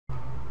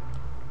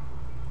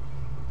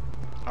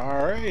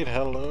Alright,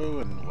 hello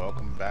and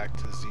welcome back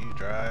to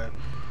Zdrive.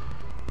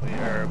 We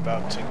are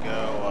about to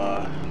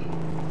go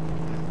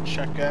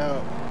check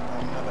out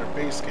another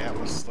base camp.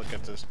 Let's look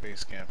at this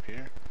base camp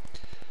here.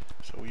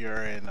 So we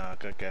are in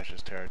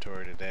Gutgash's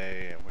territory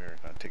today, and we're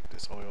going to take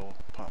this oil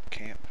pump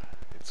camp.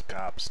 It's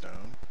Gob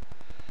Stone.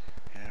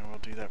 And we'll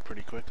do that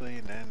pretty quickly,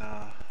 and then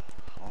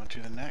on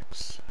to the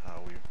next.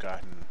 We've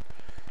gotten,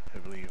 I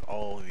believe,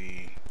 all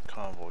the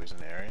convoys in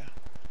the area.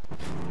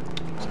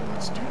 So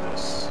let's do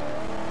this.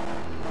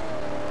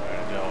 We're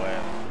gonna go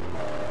in.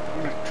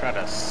 I'm gonna try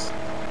to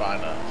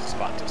find a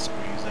spot to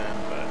squeeze in,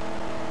 but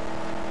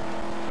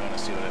I'm gonna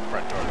see what the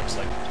front door looks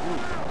like.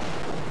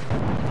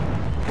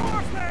 Come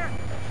off there!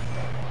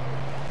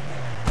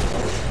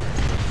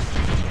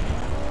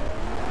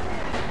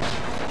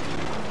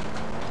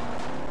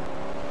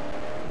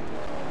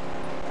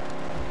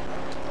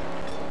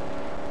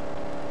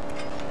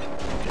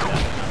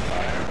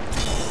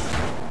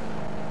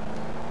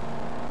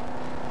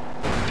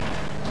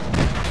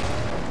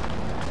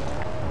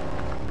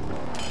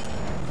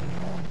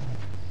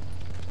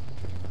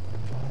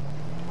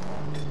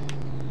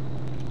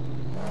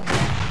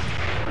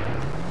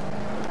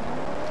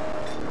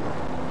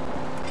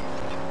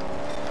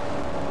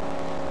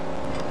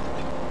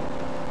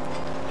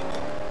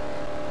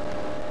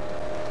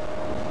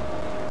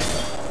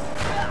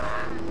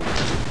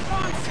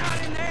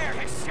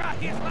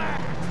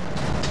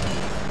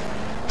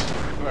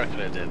 I could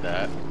have did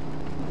that.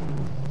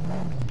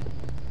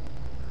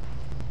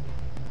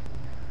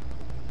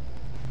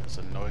 It's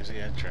a noisy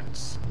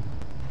entrance.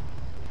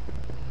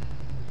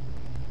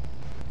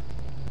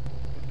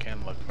 We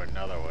can look for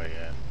another way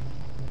in.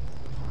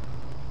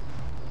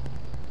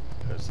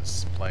 There's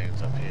this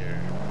plane's up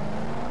here.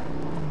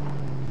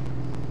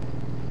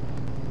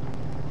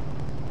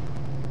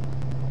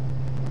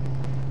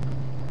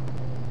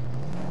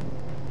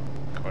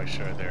 Quite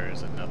sure there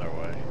is another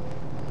way.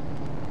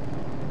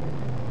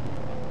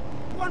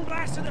 One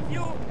blast of the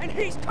fuel, and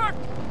he's cooked!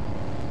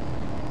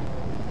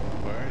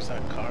 Where is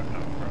that car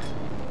come from?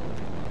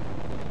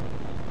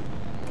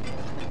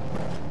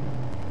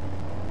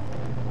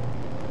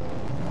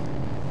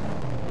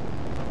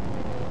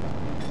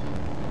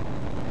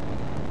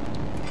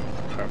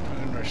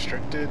 Harpoon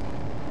restricted?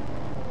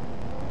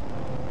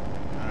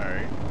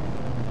 Alright.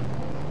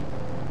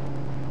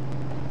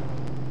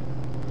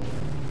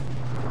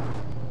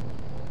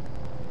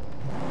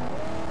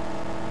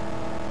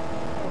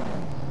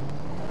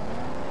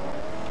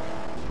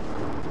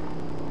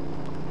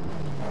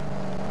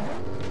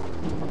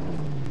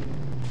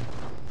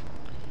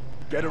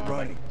 Get it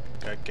right.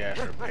 Gutgash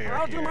repair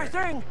I'll do my here.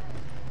 thing.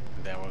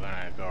 And then we're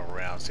gonna go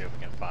around, see if we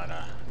can find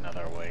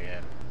another way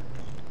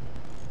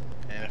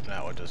in. And if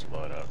not, we'll just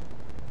blow it up.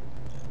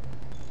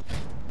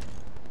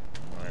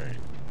 Alright.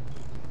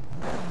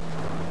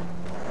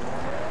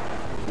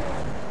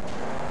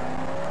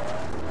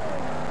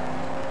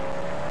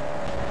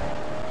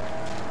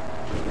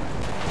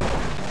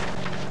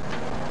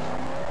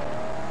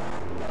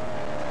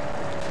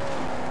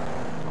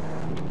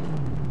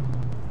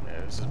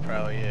 Yeah, this is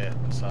probably it.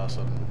 Saw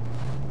some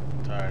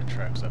tire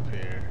tracks up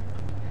here.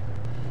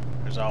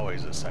 There's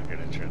always a second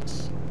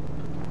entrance.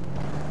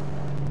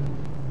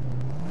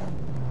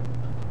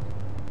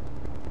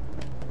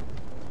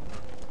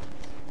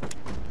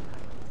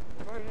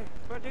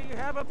 But do you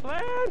have a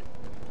plan?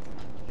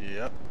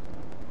 Yep.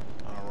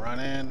 I'll run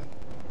in,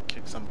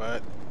 kick some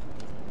butt,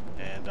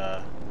 and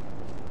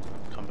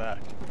come back.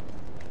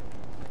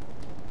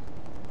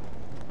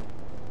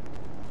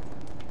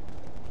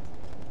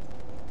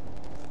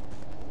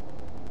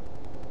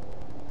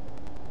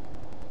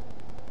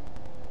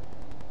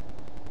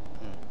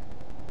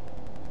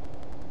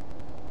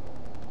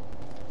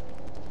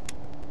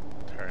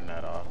 Turn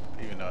that off,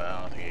 even though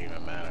I don't think it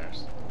even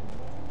matters.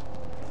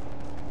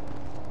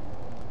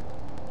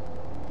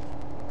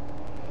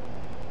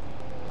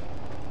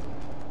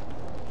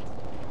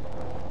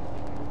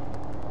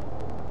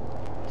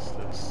 What's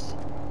this?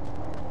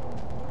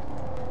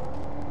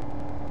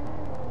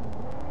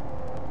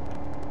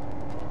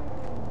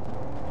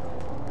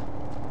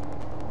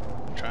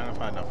 I'm trying to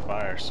find a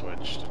fire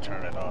switch to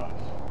turn it off.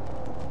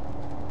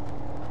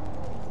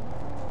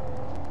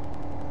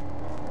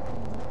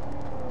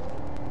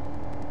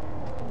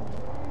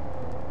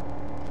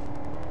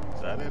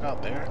 Is that it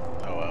out there?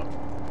 Oh well.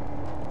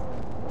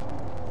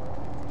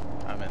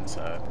 I'm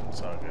inside.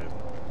 It's all good.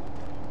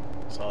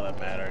 That's all that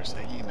matters.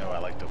 And you know I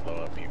like to blow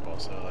up people,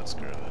 so let's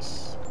screw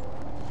this.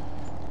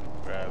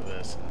 Grab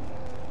this and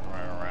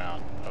run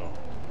around. Oh.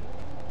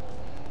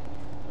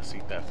 Let's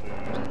eat that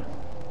food.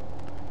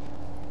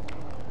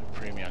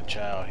 Premium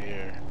chow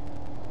here.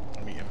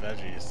 I'm eating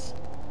veggies.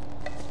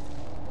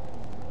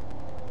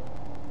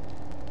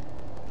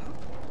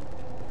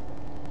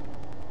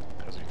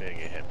 Because we did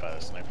get hit by the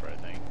sniper, I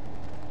think.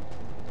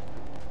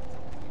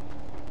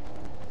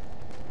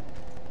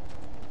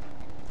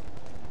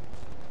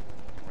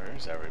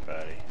 Where's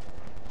everybody?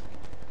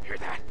 Hear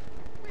that?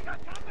 We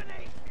got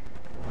company!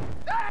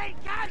 Hey,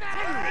 got it!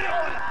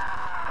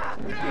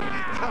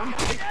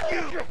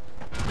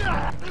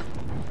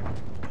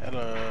 Hell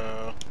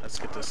Hello. Let's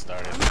get this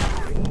started.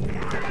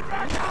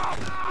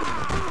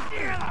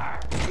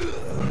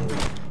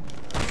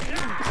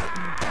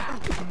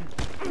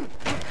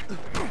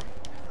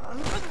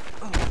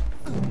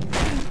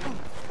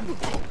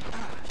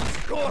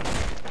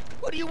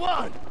 What do you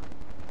want?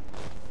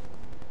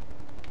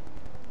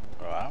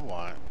 What I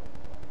want?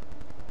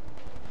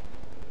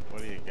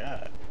 What do you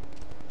got?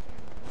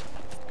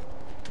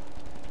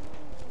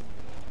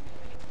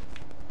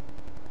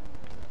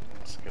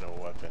 Let's get a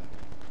weapon.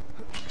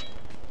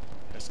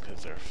 Just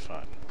because they're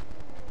fun.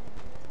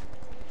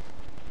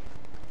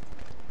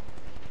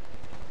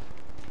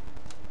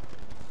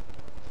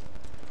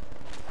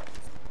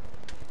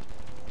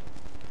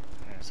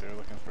 Okay, so we're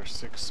looking for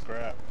 6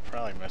 scrap.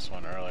 Probably missed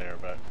one earlier,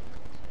 but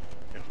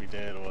if we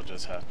did, we'll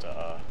just have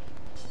to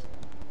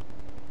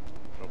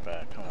go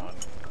back. Come on.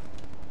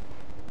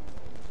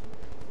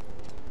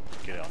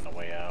 Get it on the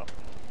way out.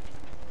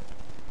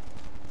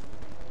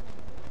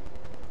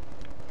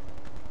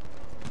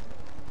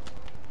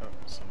 Oh,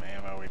 some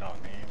ammo we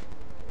don't need.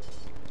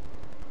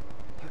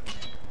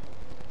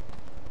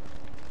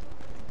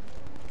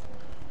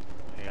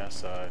 Yeah,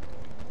 outside.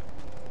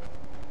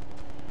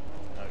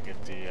 I'll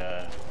get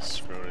the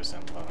scrotus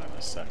implant in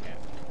a second.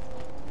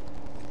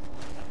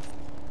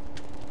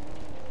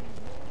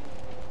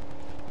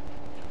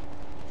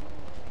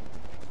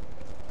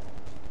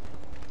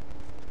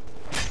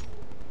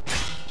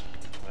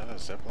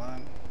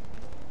 Zipline?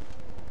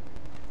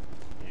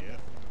 Yep.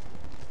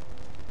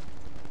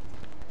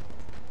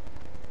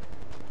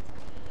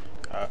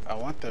 I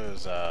want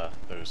those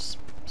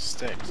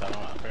sticks. I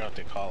forgot what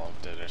they call them.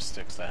 They're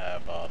sticks that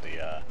have all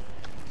the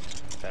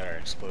that are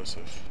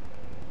explosive.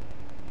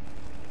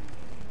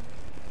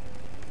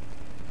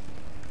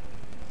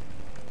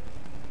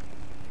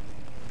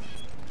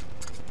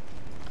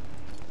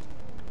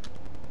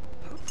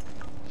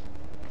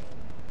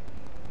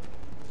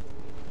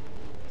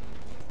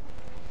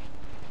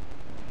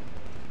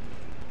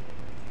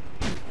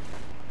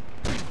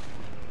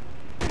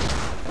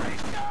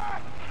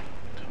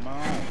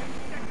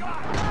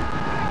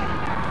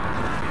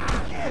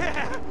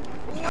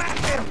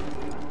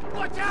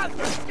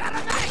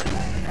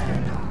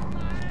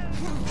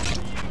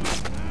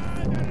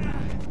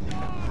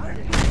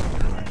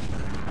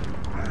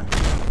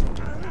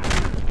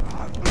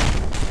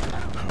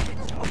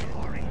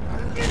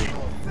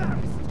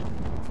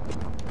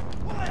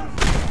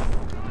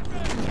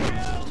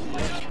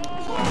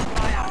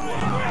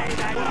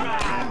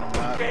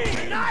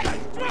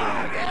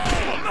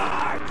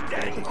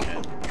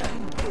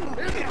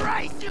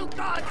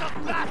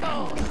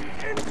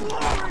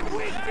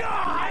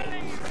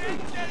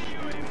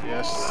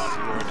 Yes,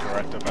 you were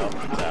correct about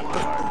that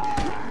part.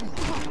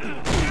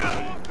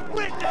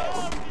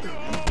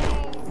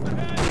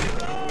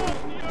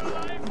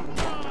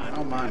 I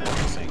don't mind what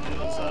this thing is.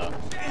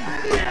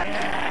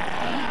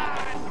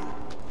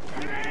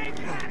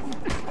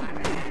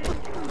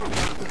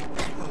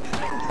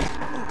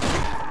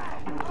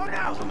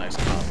 That's a nice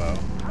combo.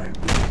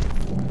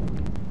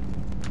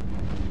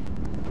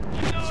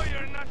 You know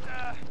you're not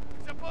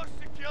supposed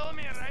to kill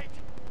me, right?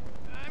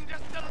 I'm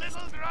just a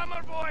little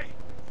drummer boy.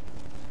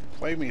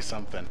 Play me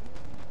something.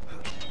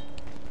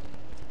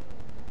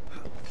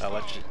 I'll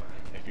let you.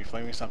 If you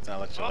play me something, I'll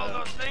let you All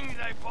live. those things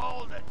I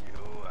bawled at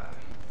you,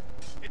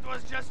 it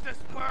was just a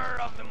spur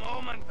of the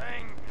moment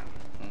thing.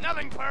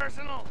 Nothing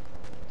personal.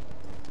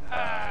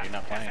 You're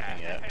not playing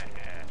anything yet.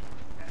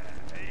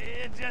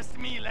 It's just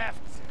me left.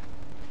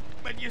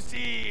 But you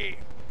see,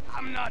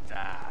 I'm not,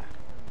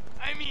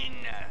 I mean,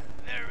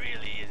 there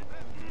really is...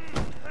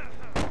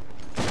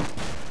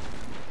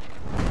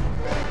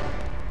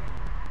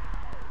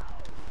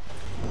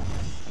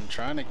 I'm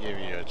trying to give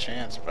you a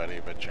chance, buddy,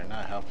 but you're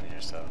not helping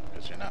yourself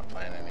because you're not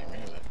playing any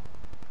music.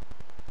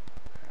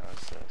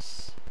 What's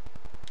this?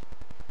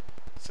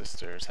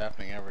 Sisters,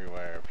 happening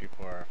everywhere.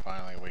 People are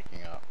finally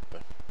waking up.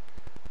 The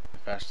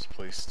fascist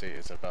police state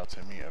is about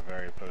to meet a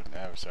very potent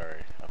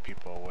adversary. A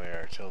people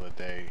aware till that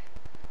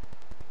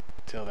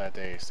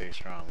day, stay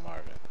strong,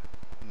 Marvin.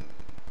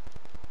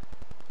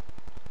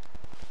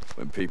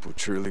 When people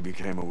truly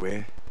became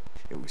aware,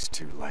 it was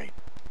too late.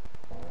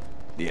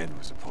 The end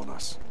was upon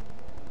us.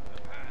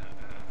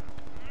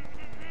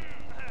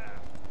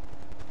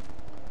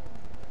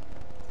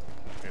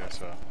 Okay,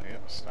 so,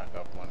 yep, stock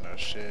up one of those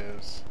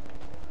shivs,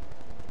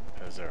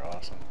 because they're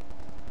awesome.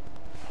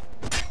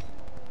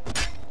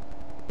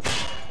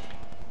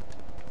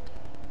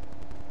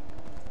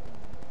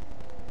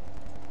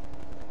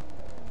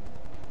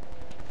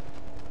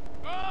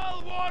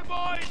 All war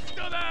boys to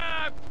the...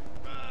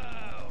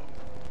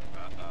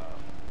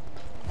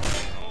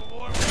 No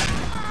war boys.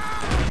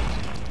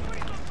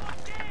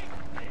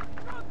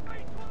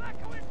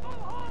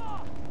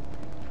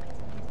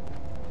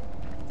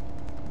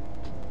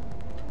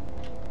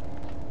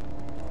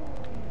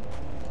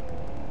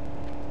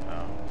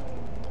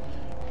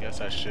 Guess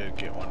I should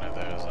get one of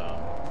those,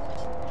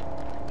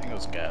 I think it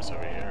was gas over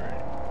here, right?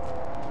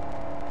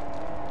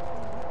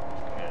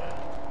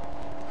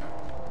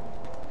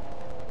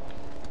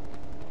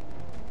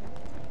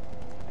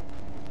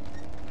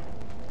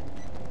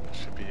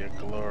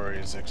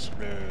 Noise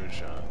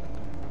explosion.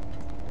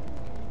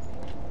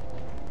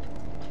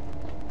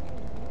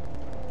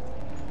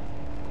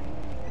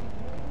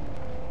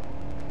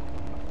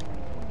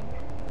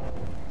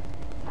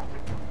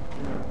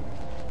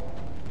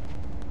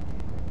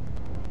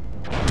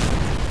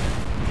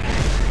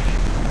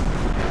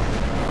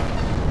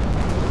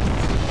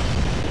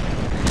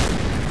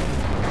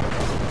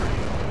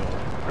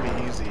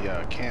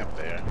 Camp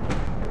there.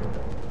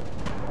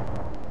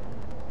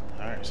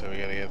 Alright, so we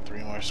gotta get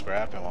 3 more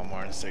scrap and 1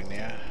 more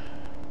insignia.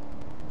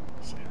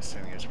 So the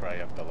insignia is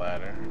probably up the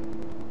ladder.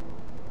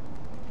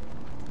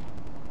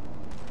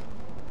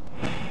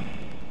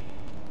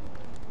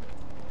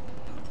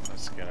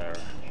 Let's get our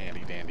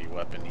handy dandy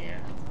weapon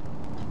here.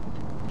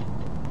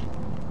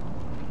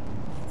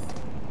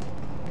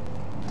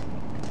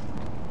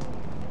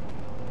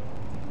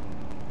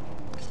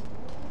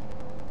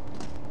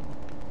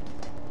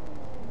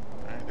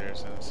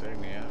 There's an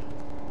insignia.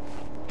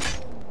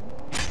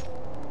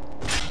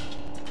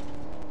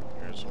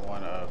 Here's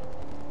 1 of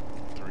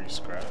 3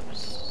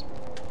 scraps.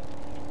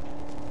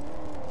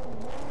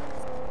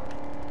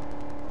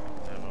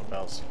 Ammo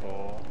belt's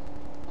full.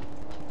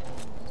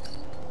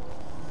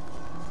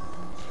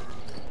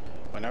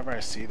 Whenever I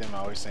see them, I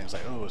always think it's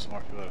like, oh, it's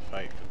more people to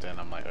fight. But then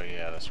I'm like, oh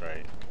yeah, that's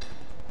right.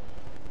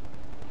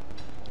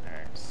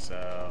 Alright,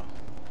 so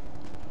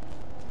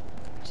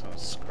some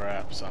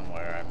scrap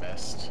somewhere I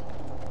missed.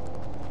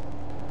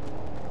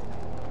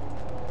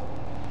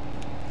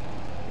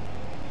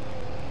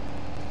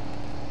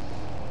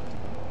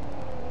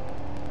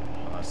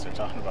 They're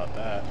talking about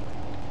that.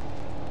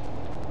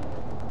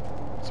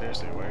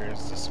 Seriously, where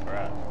is the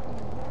scrap?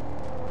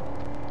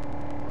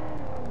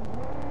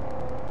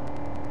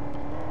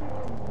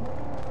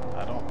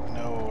 I don't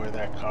know where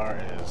that car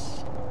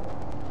is.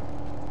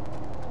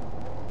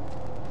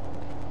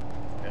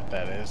 If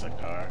that is a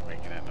car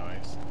making that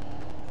noise.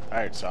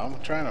 Alright, so I'm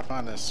trying to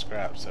find this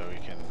scrap so we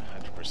can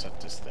 100%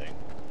 this thing.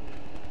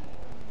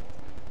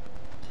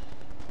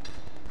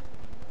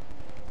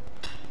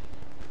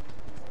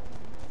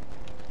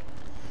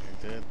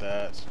 Did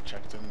that, so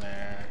checked in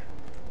there.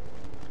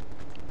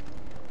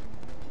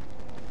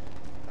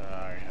 I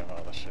already have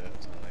all the shit,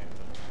 so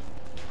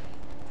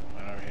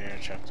went over here,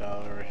 checked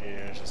all over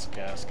here, just a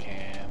gas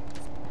can.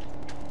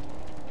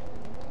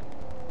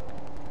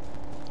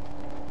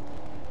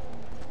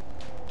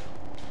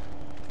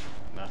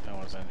 Nothing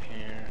was in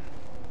here.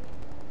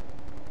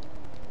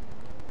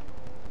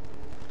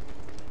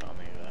 Don't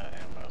need that,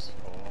 ammo's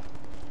full.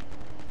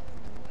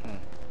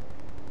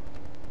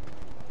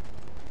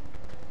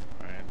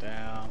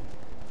 Down.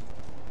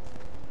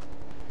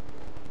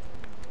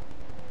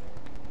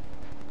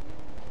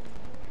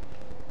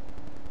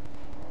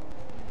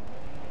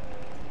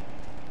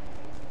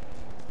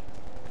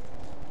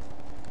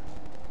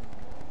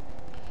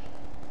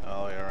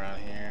 All the way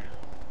around here.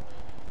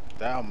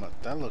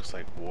 That looks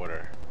like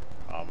water,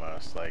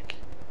 almost like.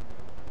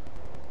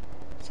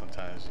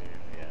 Sometimes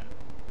yeah,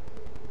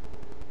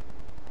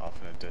 off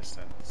in the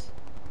distance.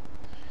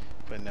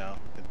 But no,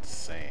 it's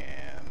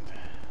sand.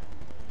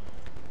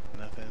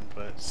 Nothing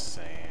but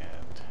sand.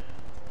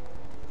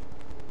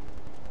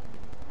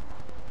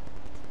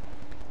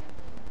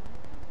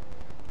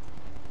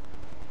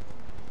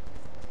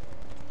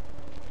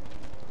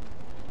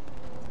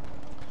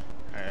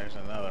 Alright, there's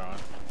another one.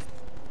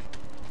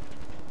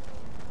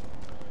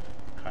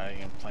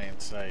 Hiding in plain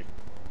sight.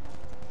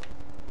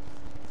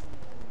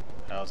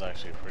 That was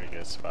actually a pretty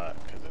good spot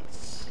because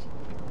it's.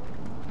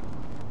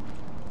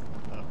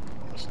 Oh,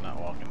 let's not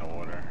walk in the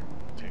water.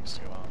 It takes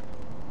too long.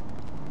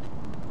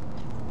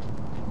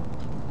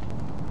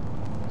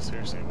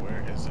 Seriously,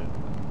 where is it?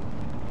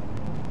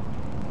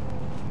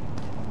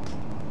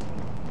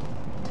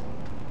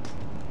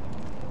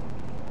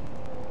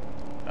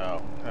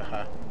 Oh,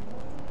 haha.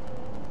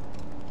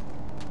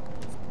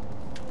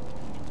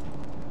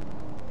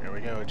 Here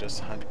we go,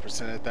 just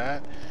 100% at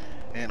that.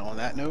 And on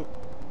that note,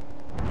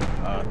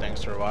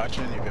 thanks for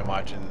watching. You've been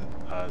watching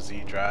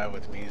Zdrive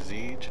with me,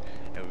 Zdrive,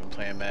 and we've been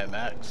playing Mad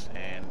Max.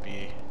 And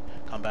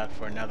come back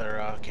for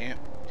another camp,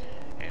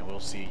 and we'll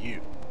see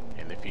you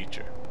in the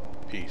future.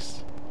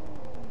 Peace.